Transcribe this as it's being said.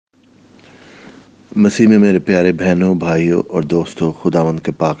مسیح میں میرے پیارے بہنوں، بھائیوں اور دوستوں، خداوند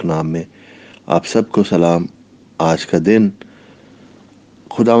کے پاک نام میں آپ سب کو سلام۔ آج کا دن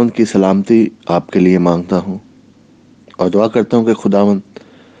خداوند کی سلامتی آپ کے لیے مانگتا ہوں اور دعا کرتا ہوں کہ خداوند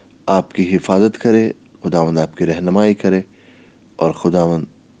آپ کی حفاظت کرے، خداوند آپ کی رہنمائی کرے اور خداوند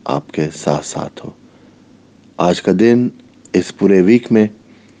آپ کے ساتھ ساتھ ہو۔ آج کا دن، اس پورے ویک میں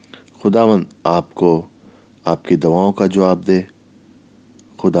خداوند آپ کو آپ کی دعاؤں کا جواب دے،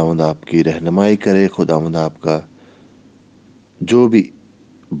 خداوند آپ کی رہنمائی کرے، خداوند آپ کا جو بھی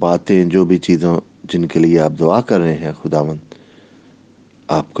باتیں، جو بھی چیزوں جن کے لیے آپ دعا کر رہے ہیں، خداوند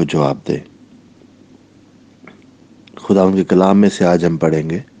آپ کو جواب دے۔ خداوند کے کلام میں سے آج ہم پڑھیں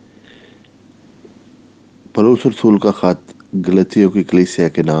گے پولس رسول کا خط گلتیوں کی کلیسیا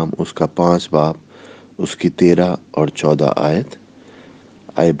کے نام، اس کا 5 باب، اس کی 13 اور 14 آیت۔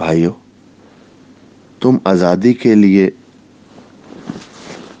 اے بھائیو، تم آزادی کے لیے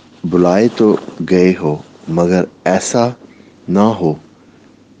بلائے تو گئے ہو، مگر ایسا نہ ہو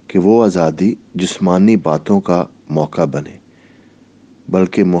کہ وہ آزادی جسمانی باتوں کا موقع بنے،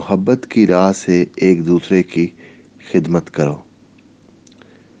 بلکہ محبت کی راہ سے ایک دوسرے کی خدمت کرو،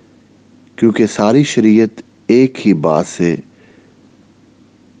 کیونکہ ساری شریعت ایک ہی بات سے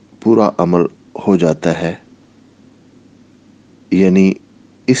پورا عمل ہو جاتا ہے، یعنی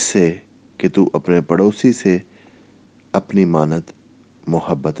اس سے کہ تو اپنے پڑوسی سے اپنی مانند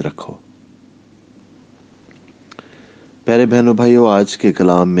محبت رکھو۔ پیارے بہنوں بھائیوں، آج کے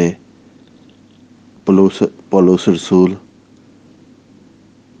کلام میں پولس رسول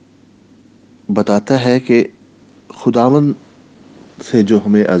بتاتا ہے کہ خداوند سے جو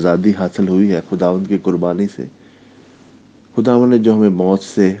ہمیں آزادی حاصل ہوئی ہے، خداوند کی قربانی سے، خداوند نے جو ہمیں موت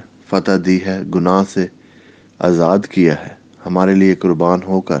سے فتح دی ہے، گناہ سے آزاد کیا ہے ہمارے لیے قربان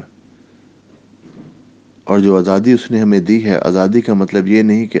ہو کر، اور جو آزادی اس نے ہمیں دی ہے، آزادی کا مطلب یہ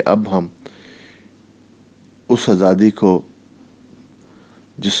نہیں کہ اب ہم اس آزادی کو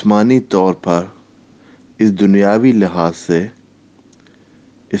جسمانی طور پر اس دنیاوی لحاظ سے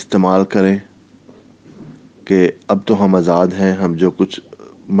استعمال کریں کہ اب تو ہم آزاد ہیں، ہم جو کچھ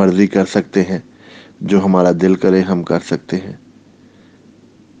مرضی کر سکتے ہیں، جو ہمارا دل کرے ہم کر سکتے ہیں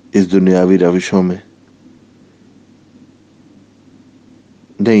اس دنیاوی روشوں میں۔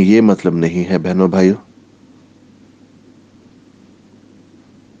 نہیں، یہ مطلب نہیں ہے بہنوں بھائیوں،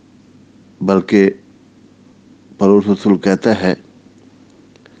 بلکہ پولس رسول کہتا ہے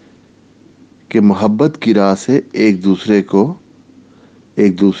کہ محبت کی راہ سے ایک دوسرے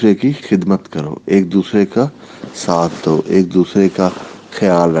کی خدمت کرو، ایک دوسرے کا ساتھ دو، ایک دوسرے کا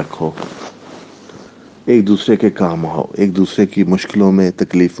خیال رکھو، ایک دوسرے کے کام آؤ، ایک دوسرے کی مشکلوں میں،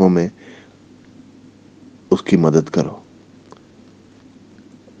 تکلیفوں میں اس کی مدد کرو۔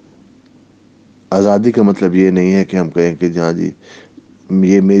 آزادی کا مطلب یہ نہیں ہے کہ ہم کہیں کہ جہاں جی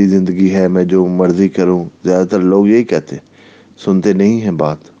یہ میری زندگی ہے، میں جو مرضی کروں۔ زیادہ تر لوگ یہی کہتے ہیں، سنتے نہیں ہیں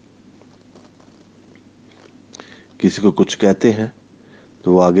بات۔ کسی کو کچھ کہتے ہیں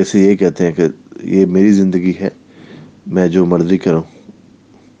تو وہ آگے سے یہ کہتے ہیں کہ یہ میری زندگی ہے، میں جو مرضی کروں۔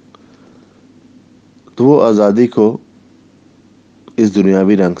 تو وہ آزادی کو اس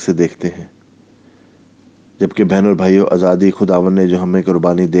دنیاوی رنگ سے دیکھتے ہیں، جبکہ بہن اور بھائیوں، آزادی خداوند نے جو ہمیں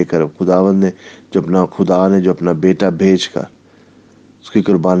قربانی دے کر، خدا نے جو اپنا بیٹا بھیج کر، اس کی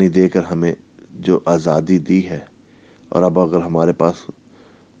قربانی دے کر ہمیں جو آزادی دی ہے، اور اب اگر ہمارے پاس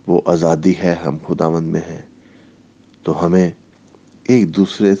وہ آزادی ہے، ہم خداوند میں ہیں، تو ہمیں ایک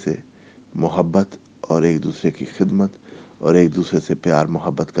دوسرے سے محبت اور ایک دوسرے کی خدمت اور ایک دوسرے سے پیار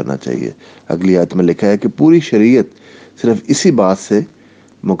محبت کرنا چاہیے۔ اگلی آیت میں لکھا ہے کہ پوری شریعت صرف اسی بات سے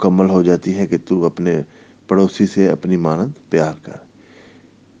مکمل ہو جاتی ہے کہ تو اپنے پڑوسی سے اپنی مانند پیار کر۔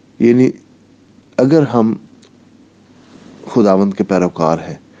 یعنی اگر ہم خداوند کے پیروکار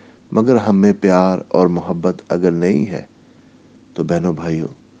ہیں، مگر ہم میں پیار اور محبت اگر نہیں ہے، تو بہنوں بھائیوں،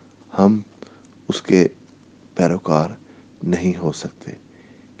 ہم اس کے پیروکار نہیں ہو سکتے۔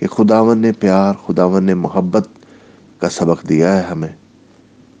 کہ خداوند نے پیار، خداوند نے محبت کا سبق دیا ہے ہمیں،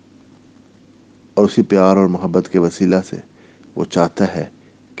 اور اسی پیار اور محبت کے وسیلہ سے وہ چاہتا ہے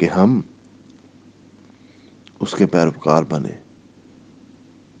کہ ہم اس کے پیروکار بنیں،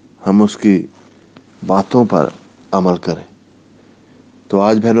 ہم اس کی باتوں پر عمل کریں۔ تو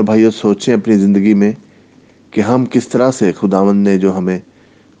آج بہنوں بھائیوں، سوچیں اپنی زندگی میں کہ ہم کس طرح سے خدا نے جو ہمیں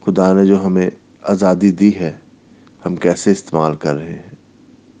آزادی دی ہے، ہم کیسے استعمال کر رہے ہیں،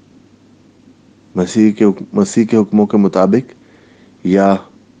 مسیح کے حکموں کے مطابق یا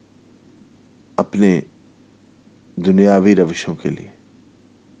اپنے دنیاوی روشوں کے لیے۔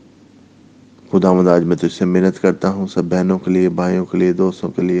 خداوند، آج میں تجھ سے محنت کرتا ہوں سب بہنوں کے لیے، بھائیوں کے لیے،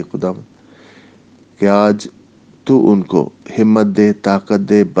 دوستوں کے لیے، خداوند، کہ آج تو ان کو ہمت دے، طاقت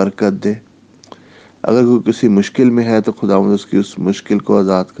دے، برکت دے، اگر کوئی کسی مشکل میں ہے تو خداوند اس کی اس مشکل کو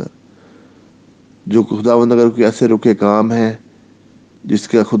آزاد کر. جو خداوند اگر کوئی ایسے رکے کام ہے جس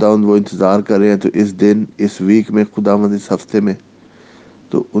کا خداوند وہ انتظار کر رہے ہیں، تو اس دن، اس ویک میں خداوند، اس ہفتے میں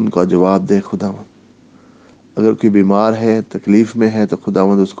تو ان کا جواب دے خداوند. اگر کوئی بیمار ہے، تکلیف میں ہے، تو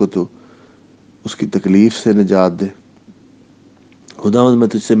خداوند اس کو تو اس کی تکلیف سے نجات دے. خداوند میں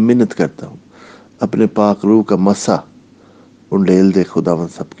تجھ سے منت کرتا ہوں، اپنے پاک روح کا مسا انڈیل دے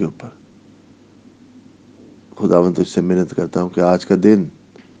خداوند سب کے اوپر. خداوند تجھ سے منت کرتا ہوں کہ آج کا دن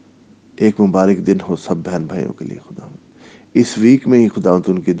ایک مبارک دن ہو سب بہن بھائیوں کے لیے. خداوند اس ویک میں ہی خداوند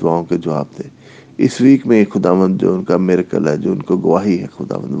ان کی دعاؤں کے جواب دے. اس ویک میں ہی خداوند جو ان کا میرکل ہے، جو ان کو گواہی ہے،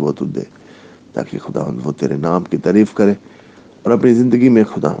 خداوند وہ تو دے، تاکہ خداوند وہ تیرے نام کی تعریف کرے اور اپنی زندگی میں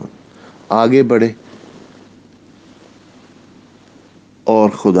خداوند آگے بڑھے اور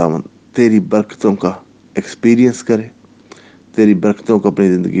خداوند تیری برکتوں کا ایکسپیرینس کرے، تیری برکتوں کو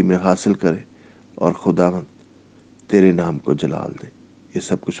اپنی زندگی میں حاصل کرے، اور خداوند تیرے نام کو جلال دے. یہ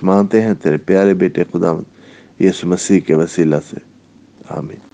سب کچھ مانتے ہیں تیرے پیارے بیٹے خداوند یسوع مسیح کے وسیلہ سے، آمین.